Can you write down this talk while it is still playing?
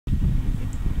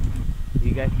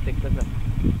you guys take first lah.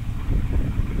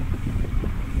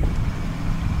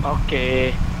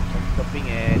 Okay. I'm stopping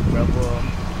at Bravo.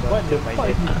 What the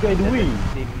fuck is this guy doing?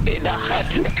 Dah. I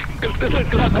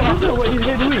don't know what this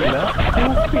guy doing lah.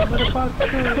 Stupid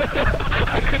motherfucker.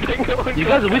 Aku tengok. You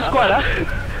guys which squad lah?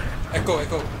 Echo.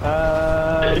 Echo.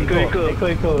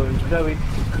 Zawi.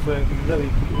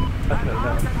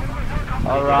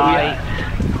 Alright.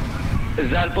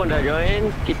 Zal pun dah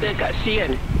join. Kita kat C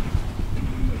kan?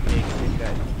 Okay, kita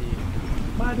kat C.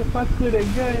 Motherfucker that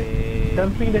guy.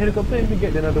 Jumping the helicopter and we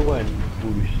get another one.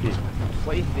 Bullshit.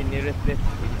 What is the nearest place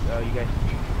you guys?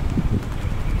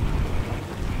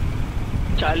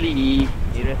 Charlie.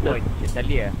 Nearest point,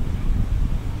 Charlie lah.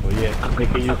 Oh yeah. Aku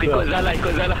ikut Zal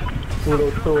lah.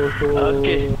 So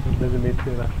Okay. doesn't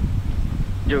matter lah.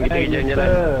 Jom kita jalan-jalan.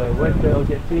 What's the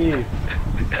objective?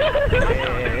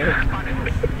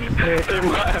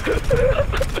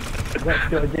 What's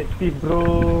the objective,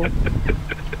 bro?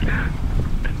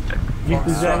 Give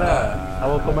to Zal lah,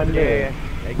 our commander.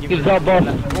 Give Zal boss.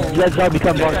 Let Zal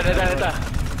become boss. Dah.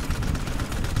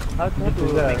 How to make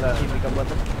him become boss?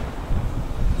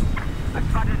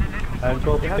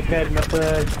 Kau tekan apa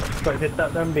squad setup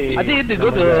tu ambil. I think you have to go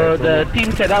to the team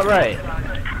setup, right?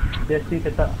 Just team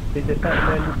setup then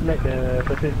select the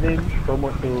person's name,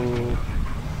 promote to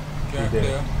Okay,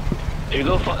 clear. You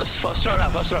go Foxtrot lah,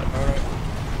 Foxtrot. Alright.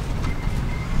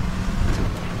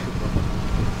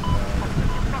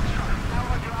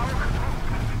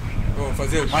 Oh,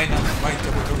 Fazil, main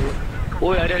cabut.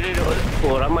 Oh, ada.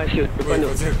 Oh, ramai siut depan tu.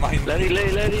 Fazil, main.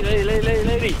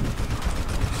 Lari.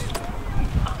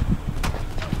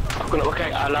 Aku nak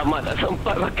pakai alamat, tak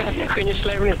sempat pakai aku punya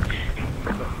slime ni.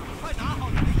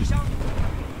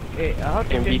 How to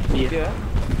change MVP. leader?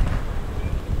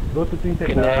 go to team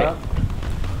Connect. setup.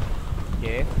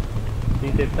 Okay.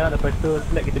 Team setup, lepas tu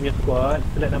select kita punya squad,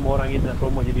 select nama orang yang nak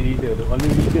promote jadi leader tu. Only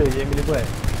leader je yang boleh buat.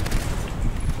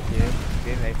 Okay.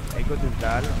 Then I go to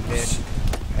Zal. Then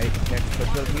I can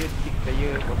control here, kick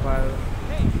player, profile.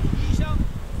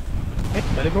 Tak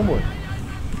boleh promote?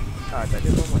 Tak ada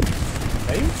promote.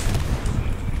 Lain?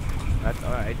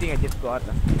 I think I just go out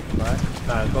lah.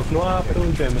 Kau keluar, lepas tu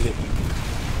join balik.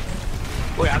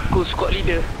 Oi, aku squad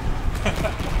leader.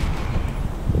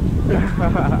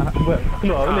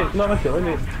 Keluar balik, keluar masuk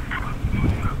balik.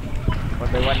 One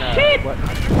by one lah. Buat.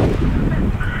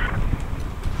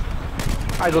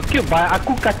 I got cute by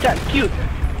aku kacak cute.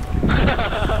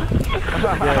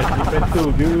 Yes, defense too,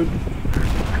 dude.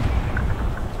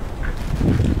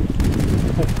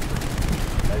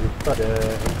 I will start the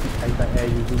anti-air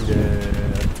using the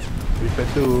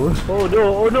defense too. Oh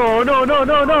no.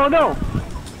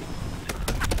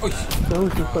 Oish. So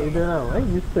who's the squad leader now?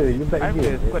 Mister, you back I'm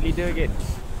again. the squad leader again.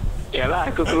 Yalah,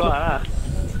 aku keluar lah.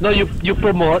 No, you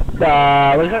promote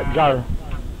what's that? Zal.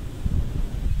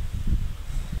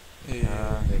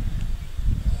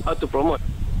 How to promote?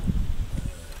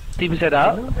 Team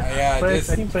setup. Yeah, Press-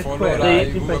 just press follow square. lah.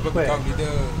 Team You press will square. become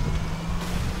leader.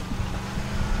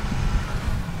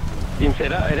 Team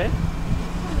setup ada?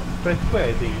 Press square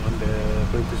I think on the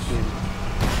first screen.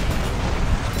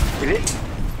 Is it?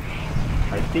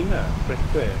 I think lah, press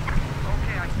square.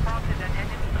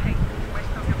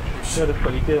 Dia ada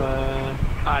squad leader mah.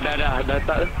 Dah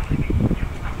tak.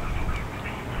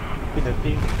 Pin the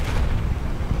team.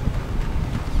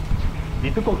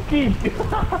 Itu kau kill.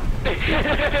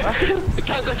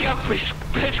 Tak kau cakap press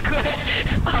square.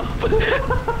 Apa?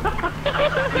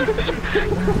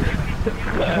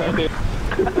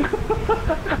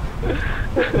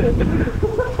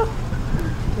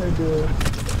 Aduh.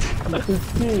 Itu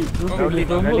kill. Khalid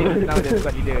now the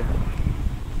squad leader.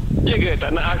 Ya ke?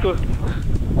 Tak nak aku.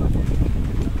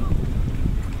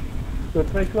 Kau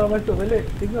try keluar masuk balik.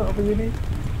 Tengok apa jadi.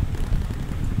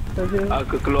 Saja.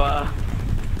 Aku keluar.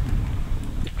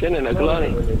 Macam mana nak keluar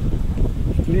ni?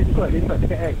 Lead squad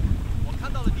dekat X.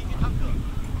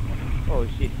 Oh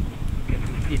shit.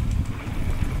 Shit.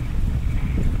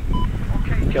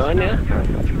 Macam mana?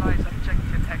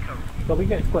 Kau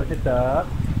pergi kat squad setup.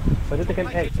 Lepas tu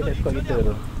tekan X dekat squad kita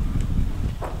tu.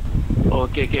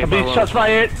 Okay. Big shots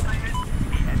fired.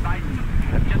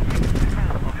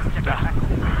 Dah.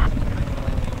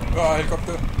 Oh,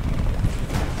 helikopter.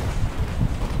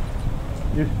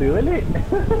 Justa balik.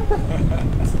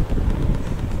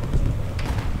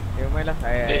 Nevermind lah.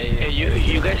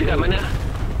 You guys kat mana?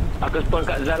 Aku spawn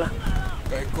kat Zal lah.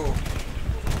 Kat Echo.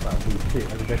 Tak bullshit.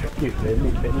 Aku dah skip.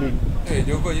 Backline.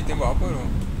 Jogo je tembak apa tu?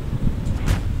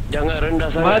 Jangan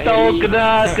rendah sangat. Mana tahu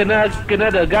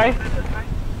kena the guy.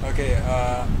 Okay,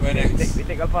 where next? We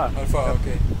take Alpha. Alpha,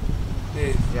 okay.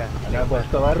 Ya. Dah buat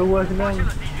squad baru lah senang.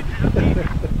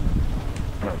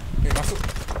 Masuk.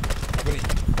 Apa ni?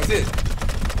 it?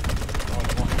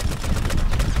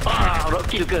 Ah, rock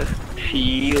kill ke?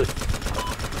 Siut.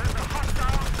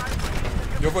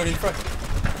 You open in front.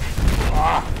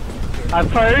 I'm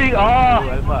firing. Oh,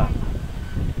 Oh, Alpha.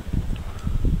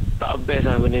 Tak best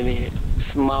lah benda ni.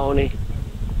 Smau ni.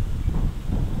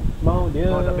 Mau dia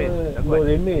Mau tak best, tak low kuat.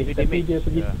 damage Dia tapi damage. dia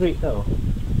pergi Ya. straight tau.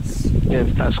 Ya,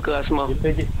 tak suka lah Smau. Dia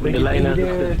pergi Benda lain lah dia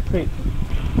suka. straight.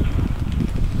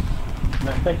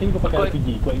 Nak fight ni kau pakai Kuat. RPG,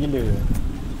 kuat gila.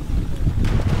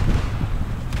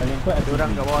 Paling kuat Ada orang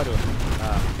kat bawah tu.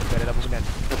 Dekat dalam bangunan.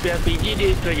 Tapi RPG dia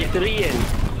trajectory kan.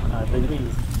 Treasury.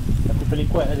 Tapi paling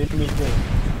kuat ada damage dia.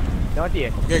 Dah mati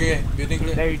eh? Okay. Building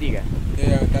clear. Dah ready kan?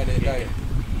 Ya, dah ada.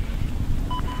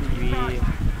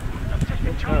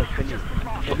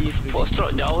 Tadi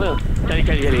Foxtrot jauh ke? Cari.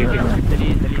 Okay. Tadi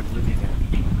sebelum ni kan?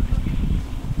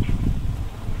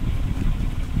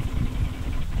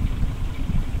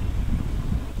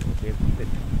 Okay, betul.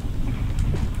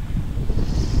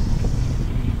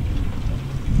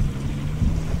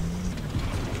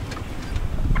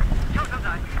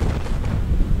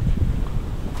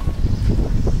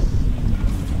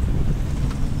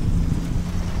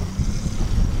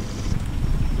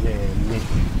 Miss.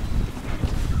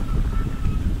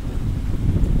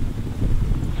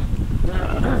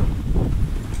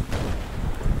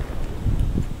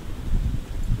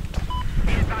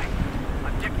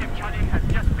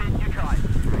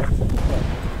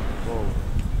 Wow.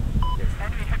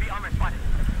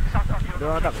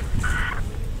 Dua orang tak?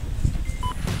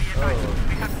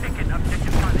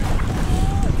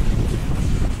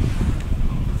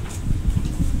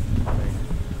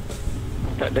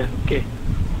 Tak ada. Okay.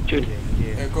 Cun.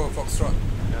 Okay. Echo Foxtrot.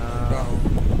 Down.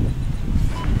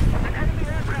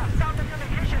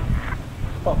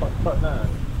 Spot lah.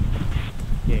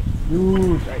 Okay.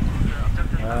 Use. Right.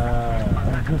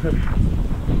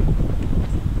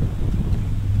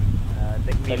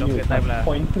 Take me longer time lah.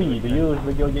 Point 3 dia use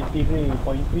bagi objektif ni.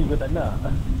 Point 3 kau tak nak.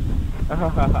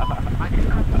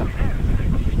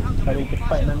 Paling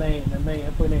cepat nak naik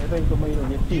apa naik rank kau main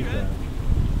objektif lah. oh.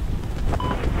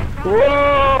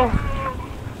 Keluar.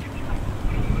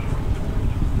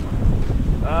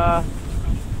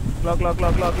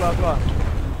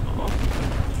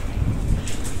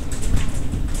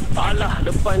 Alah,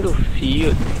 depan tu.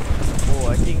 Siut.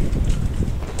 Oh, anjing.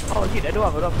 Oh, shit, ada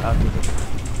orang.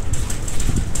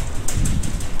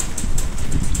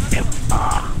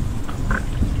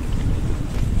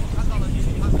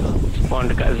 Spawn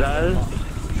dekat Zal.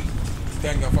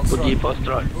 Tank kat Foxtrot. Pergi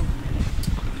Foxtrot.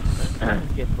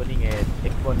 Okay, spawning at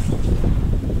X-Spawn.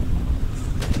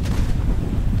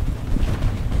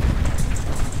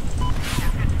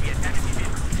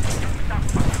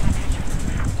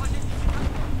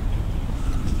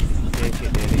 Okay,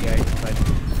 shit, there guys. But,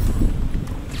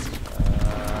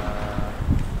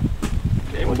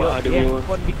 Tembak ada yeah, semua.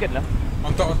 spawn beacon lah.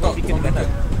 On top. Beacon kat atas.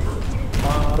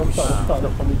 Rosak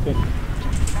dah komiken.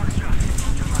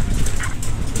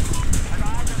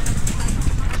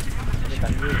 Dia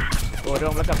tangga. Oh, ada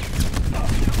orang belakang.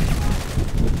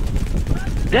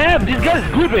 Damn, this guy's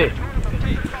good, man.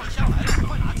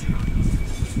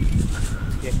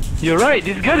 Okay. You're right,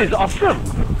 this gun is awesome.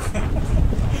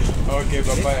 Okay,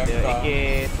 bye-bye. The AK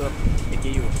tu,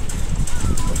 AKU.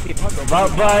 Okay, how to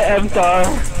Bye-bye, MTAR.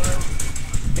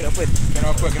 Can open.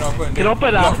 Can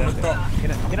open. lah. Block from the top.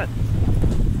 Cannot.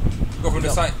 Go from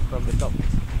the side. From the top.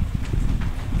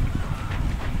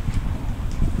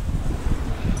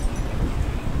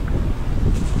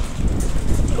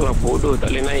 Orang bodoh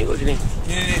tak boleh naik kat sini.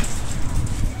 Ni.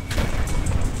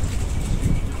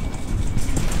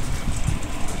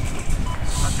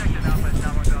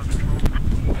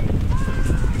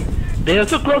 They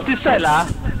also close this side lah.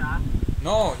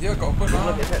 No, here got open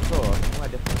Semua lah. ada set floor. Semua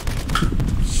ada.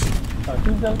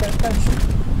 Tu jam kat atas.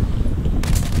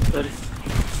 Sorry.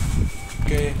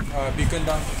 Okay, beacon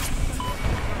down.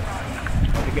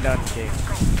 Take it down. Okay.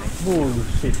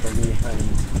 Bullshit from behind.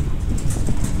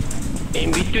 In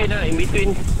between.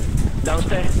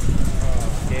 Downstairs.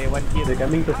 Okay, one kill. They're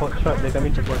coming to Foxtrot.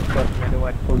 Another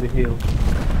one. From the hill.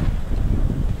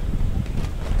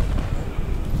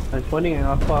 I'm spawning in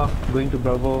Alpha, going to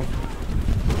Bravo.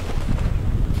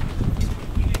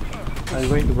 I'm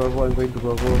going to Bravo.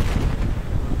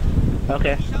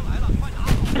 Okay.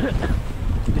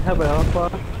 You have an Alpha?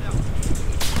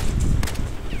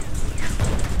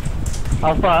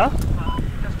 Alpha?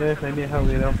 Yes, I need help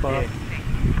with Alpha. Okay.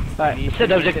 Alright, set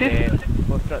the objective.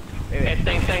 Foxtrot.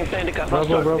 Tank dekat Bravo,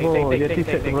 Foxtrot. Bravo. Take, Dia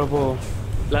set to Bravo.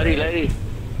 Lari.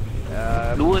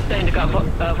 Dua tank dekat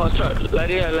Foxtrot.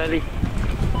 Lari.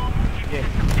 Okay.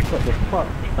 What the fuck?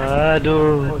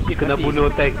 Aduh, Oh, shit, kena mati.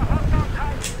 bunuh tank.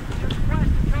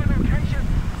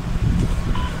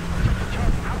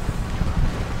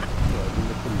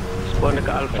 Spawn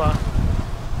dekat Alpha.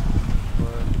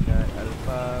 Dekat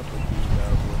Alpha, pergi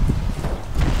Bravo.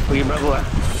 Pergi Bravo lah.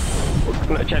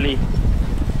 Nak Charlie.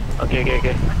 Okay.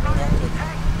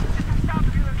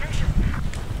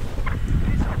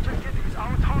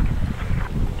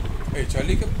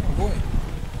 Charlie ke boy?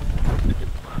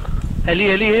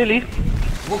 Heli.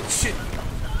 Oh shit.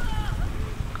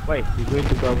 Why? He's going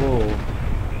to Bravo.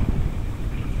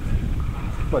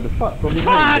 What the fuck? From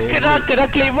Fuck, behind kena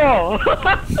claymore.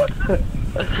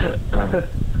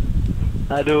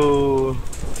 Aduh.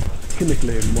 Kena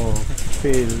claymore.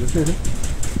 Fail.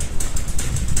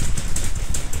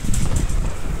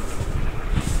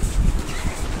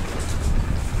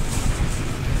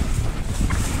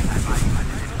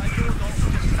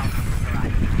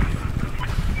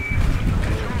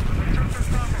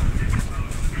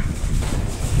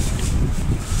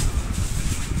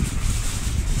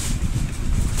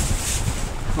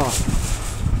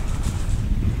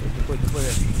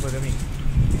 Jumpa kami.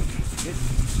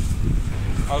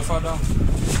 Alpha down.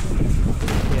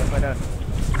 Okay, Alpha down.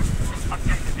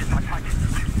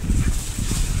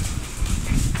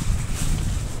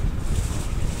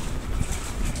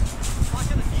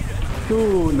 Tu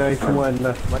nice one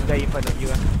lah. One guy in front of you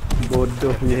lah.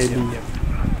 Bodoh punya heli.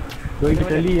 Going to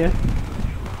Charlie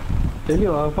Charlie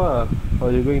or Alpha? Oh,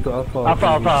 you're going to Alpha.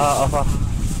 Alpha.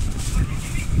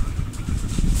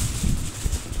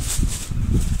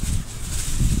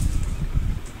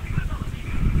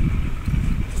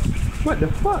 What the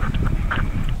fuck?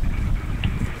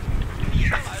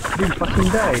 Didn't fucking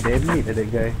die, damn it, that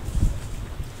guy.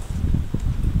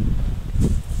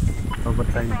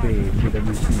 Overtime pay,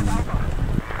 PWC.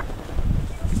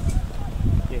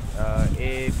 Okay,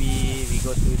 A, B, we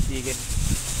go to C again.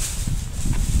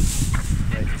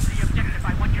 Right.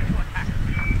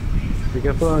 Be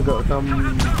careful, got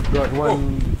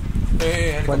one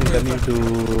Hey, one incoming to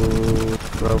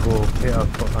Bravo. Hey,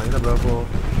 Alpha, Bravo.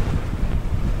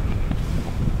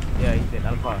 Yeah, he's in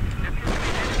Alpha.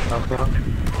 Alpha.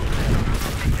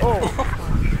 Oh!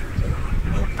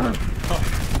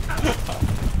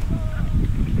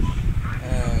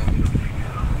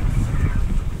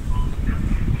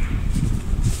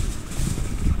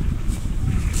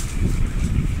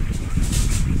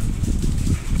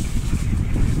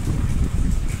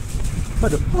 What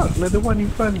the fuck? Another one in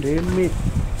front, damn it.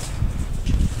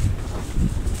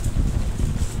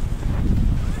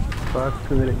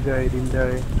 Fucker, that guy didn't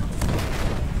die.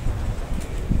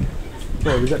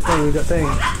 Oh, we got tank.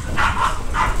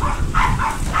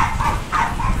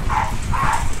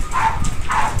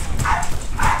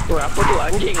 Oh, apa tu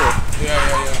anjing tu? Ya.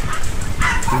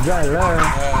 Rizal lah.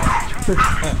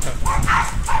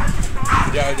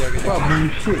 Kejap. What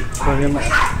bullshit. Kau yang nak.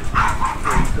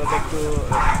 Okay, go back to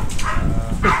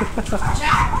Alpha.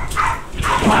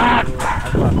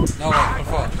 Now what?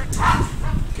 Alpha.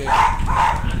 Okay.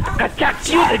 Kacak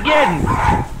shoot again.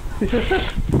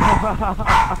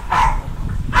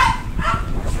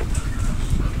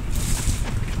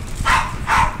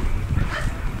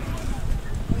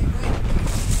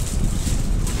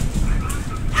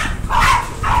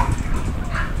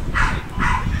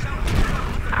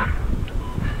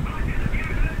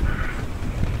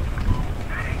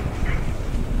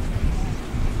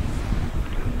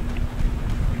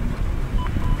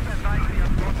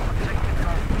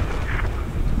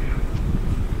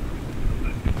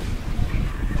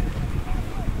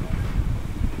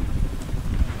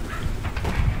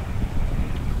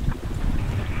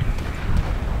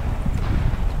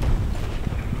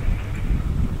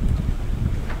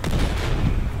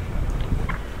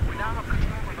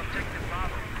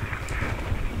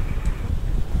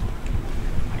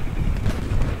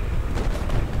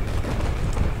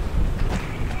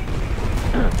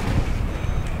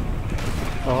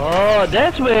 Oh,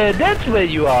 that's where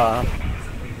you are.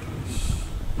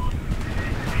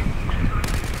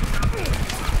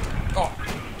 Oh.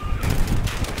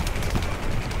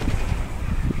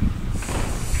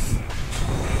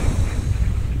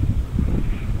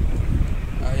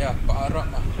 Ya, Pak Arab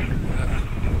lah.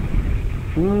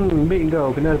 Baik kau,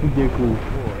 kenal kerja aku.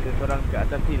 Oh, ada seorang kat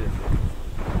atas hill.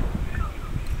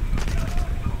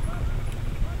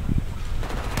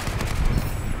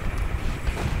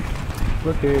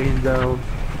 Okay, he's down.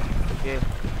 Okay.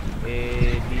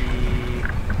 A, B,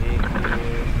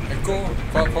 Echo,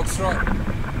 Foxtrot.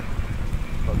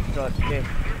 Foxtrot. Okay,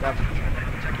 jump.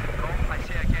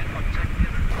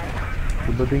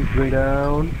 The building's going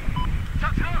down.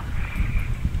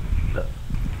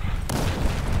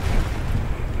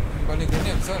 Balik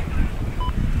grenade, sir.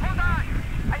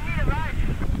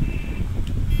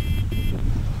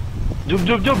 Jom.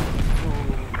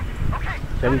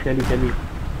 Charlie.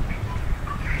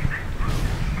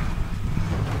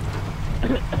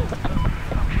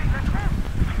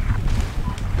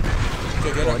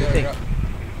 Okay, gerak, ada gerak, tank. gerak.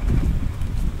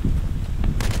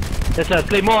 There's a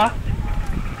claymore ah.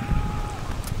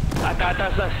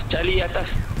 Atas lah, Charlie atas.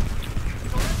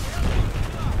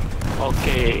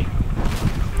 Okey.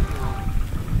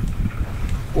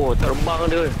 Oh, terbang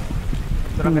dia.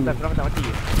 Serang tak mati.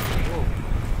 Oh,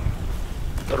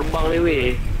 Terbang dia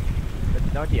weh.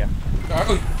 dah mati ah?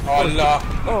 Alah.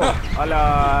 Oh,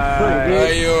 alah.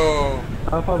 Ayo.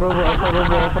 Alpha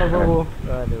Bravo.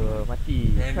 Aduh,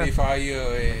 mati. Friendly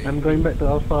fire I'm going back to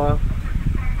Alpha.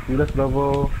 Judas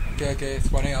Bravo. Okay,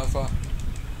 spawning Alpha.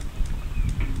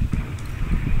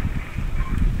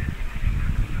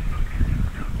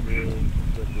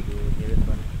 Go to the nearest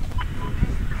one.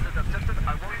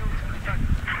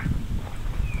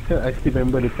 I still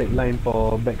remember the tagline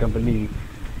for Bad Company.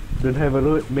 Don't have a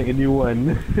road, make a new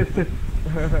one.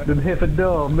 Don't have a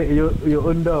door, make your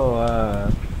own door.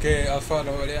 Okay, Alpha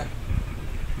dah balik lah.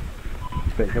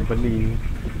 Bad Company.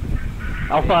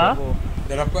 Alpha ah. Bravo.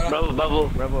 Dah dapat lah.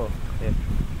 Bravo. Yes.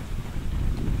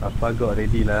 Alpha got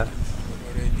ready lah.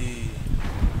 Ready.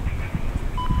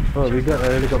 Oh, we got a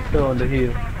helicopter on the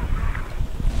hill.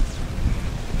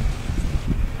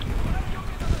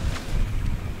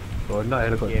 Oh, not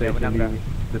helicopter, Okay, dah menang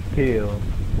actually. The tail.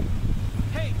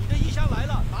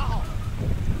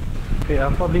 Hey,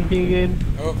 Alpha blinking again.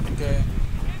 Oh, okay.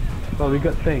 Oh, we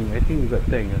got tank. I think we got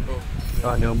tank.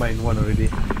 Oh, Never mind, one already.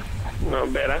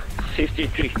 Not bad lah.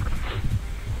 63.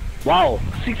 Wow,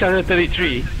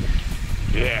 633.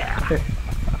 Yeah.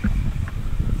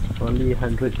 Only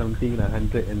 100 something lah,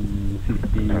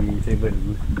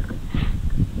 167.